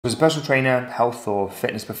As a personal trainer, health or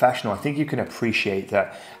fitness professional, I think you can appreciate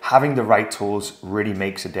that having the right tools really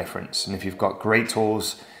makes a difference. And if you've got great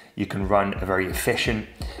tools, you can run a very efficient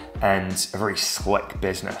and a very slick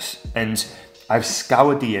business. And I've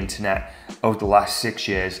scoured the internet over the last 6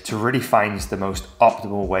 years to really find the most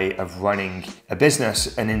optimal way of running a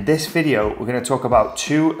business. And in this video, we're going to talk about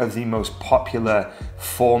two of the most popular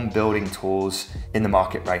form building tools in the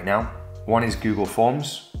market right now. One is Google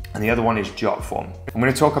Forms and the other one is Jotform. I'm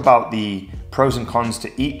going to talk about the pros and cons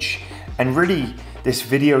to each, and really this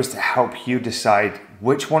video is to help you decide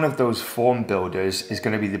which one of those form builders is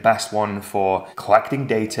going to be the best one for collecting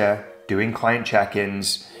data, doing client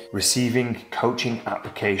check-ins, receiving coaching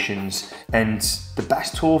applications, and the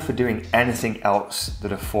best tool for doing anything else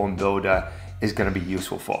that a form builder is going to be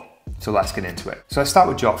useful for. So let's get into it. So let's start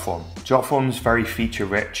with Jotform. Jotform is very feature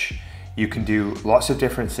rich. You can do lots of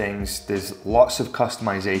different things. There's lots of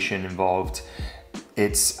customization involved.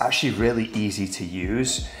 It's actually really easy to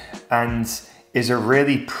use and is a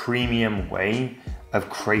really premium way of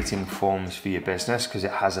creating forms for your business because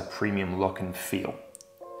it has a premium look and feel.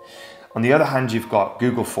 On the other hand, you've got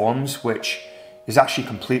Google Forms, which is actually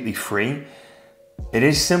completely free. It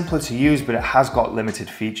is simpler to use, but it has got limited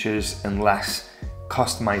features and less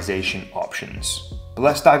customization options. But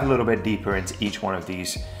let's dive a little bit deeper into each one of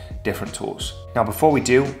these different tools. Now, before we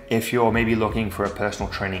do, if you're maybe looking for a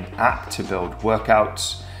personal training app to build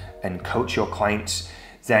workouts and coach your clients,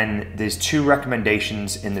 then there's two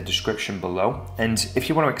recommendations in the description below. And if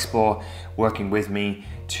you want to explore working with me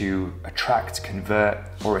to attract, convert,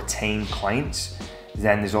 or retain clients,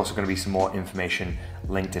 then there's also going to be some more information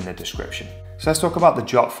linked in the description. So let's talk about the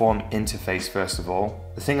Jotform interface first of all.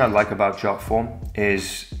 The thing I like about Jotform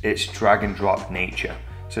is its drag and drop nature.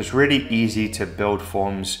 So it's really easy to build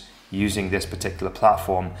forms using this particular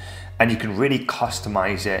platform, and you can really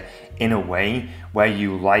customize it in a way where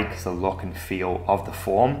you like the look and feel of the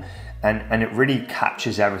form, and it really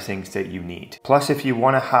captures everything that you need. Plus, if you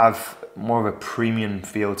want to have more of a premium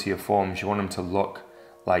feel to your forms, you want them to look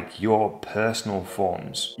like your personal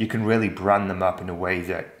forms, you can really brand them up in a way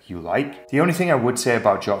that you like. The only thing I would say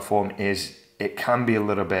about Jotform is it can be a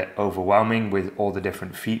little bit overwhelming with all the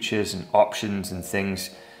different features and options and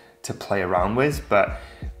things to play around with, but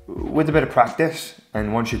with a bit of practice,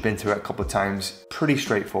 and once you've been through it a couple of times, pretty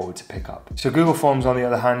straightforward to pick up. So Google Forms, on the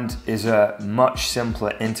other hand, is a much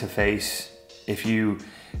simpler interface. If you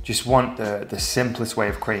just want the simplest way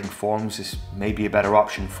of creating forms, this may be a better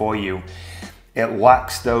option for you. It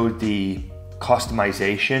lacks, though, the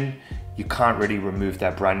customization. You can't really remove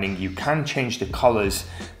their branding. You can change the colors,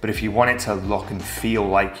 but if you want it to look and feel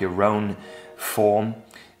like your own form,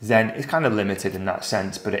 then it's kind of limited in that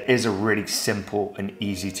sense, but it is a really simple and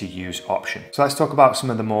easy to use option. So let's talk about some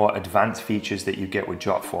of the more advanced features that you get with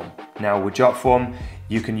Jotform. Now with Jotform,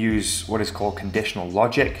 you can use what is called conditional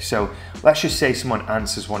logic. So let's just say someone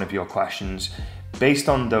answers one of your questions. Based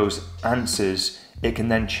on those answers, it can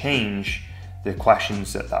then change the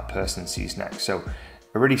questions that that person sees next. So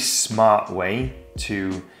a really smart way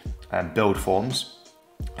to build forms.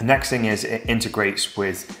 The next thing is it integrates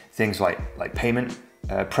with things like payment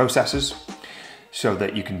processes, so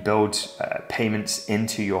that you can build payments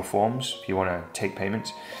into your forms if you want to take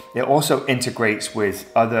payments. It also integrates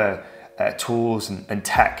with other tools and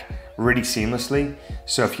tech really seamlessly.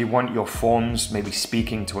 So if you want your forms maybe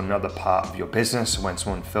speaking to another part of your business, when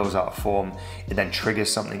someone fills out a form, it then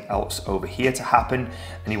triggers something else over here to happen,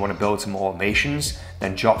 and you want to build some automations,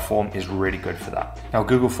 then Jotform is really good for that. Now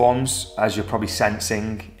Google Forms, as you're probably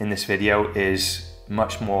sensing in this video, is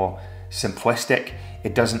much more simplistic.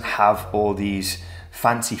 It doesn't have all these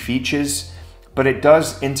fancy features, but it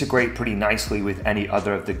does integrate pretty nicely with any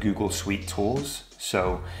other of the Google Suite tools.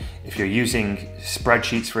 So if you're using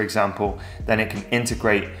spreadsheets, for example, then it can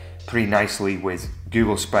integrate pretty nicely with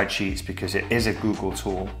Google Spreadsheets because it is a Google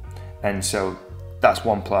tool. And so that's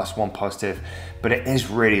one plus, one positive, but it is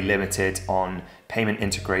really limited on payment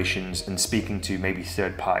integrations and speaking to maybe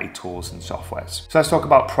third-party tools and softwares. So let's talk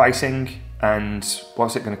about pricing and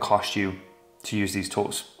what's it going to cost you to use these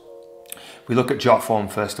tools. We look at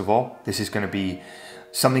Jotform first of all. This is going to be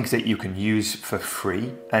something that you can use for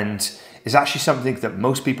free, and is actually something that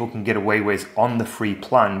most people can get away with on the free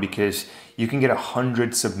plan because you can get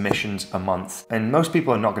 100 submissions a month, and most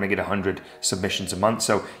people are not going to get 100 submissions a month,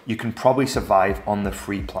 so you can probably survive on the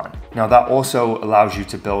free plan. Now that also allows you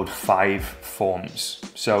to build 5 forms.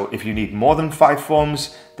 So if you need more than 5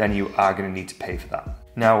 forms, then you are going to need to pay for that.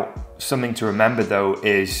 Now, something to remember though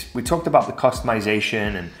is we talked about the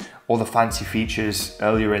customization and all the fancy features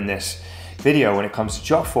earlier in this video. When it comes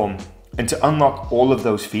to Jotform, And to unlock all of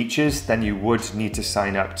those features, then you would need to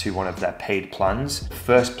sign up to one of their paid plans. The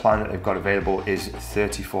first plan that they've got available is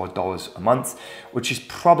 $34 a month, which is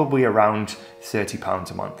probably around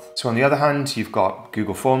 £30 a month. So on the other hand, you've got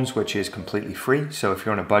Google Forms, which is completely free. So if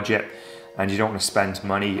you're on a budget and you don't want to spend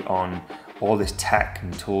money on all this tech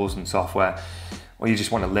and tools and software, or you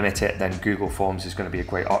just want to limit it, then Google Forms is going to be a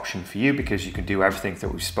great option for you because you can do everything that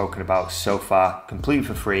we've spoken about so far, completely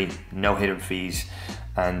for free, no hidden fees.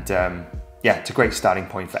 And yeah, it's a great starting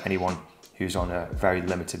point for anyone who's on a very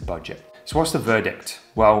limited budget. So what's the verdict?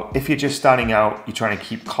 Well, if you're just starting out, you're trying to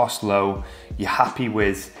keep costs low, you're happy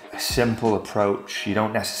with a simple approach, you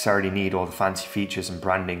don't necessarily need all the fancy features and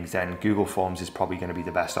branding, then Google Forms is probably going to be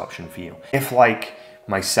the best option for you. If, like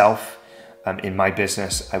myself, in my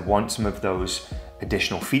business, I want some of those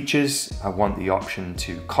additional features, I want the option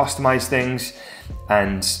to customize things,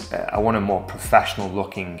 and I want a more professional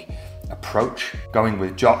looking approach, going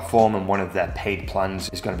with Jotform and one of their paid plans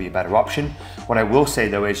is going to be a better option. What I will say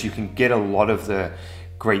though is you can get a lot of the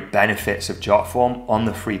great benefits of Jotform on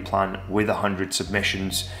the free plan with 100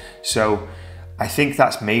 submissions. So I think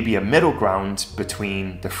that's maybe a middle ground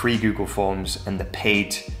between the free Google Forms and the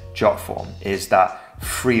paid Jotform, is that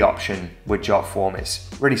free option with Jotform is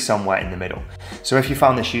really somewhere in the middle. So if you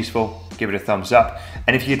found this useful, give it a thumbs up.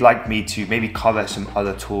 And if you'd like me to maybe cover some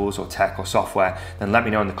other tools or tech or software, then let me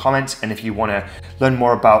know in the comments. And if you want to learn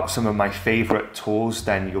more about some of my favorite tools,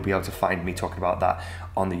 then you'll be able to find me talking about that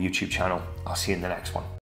on the YouTube channel. I'll see you in the next one.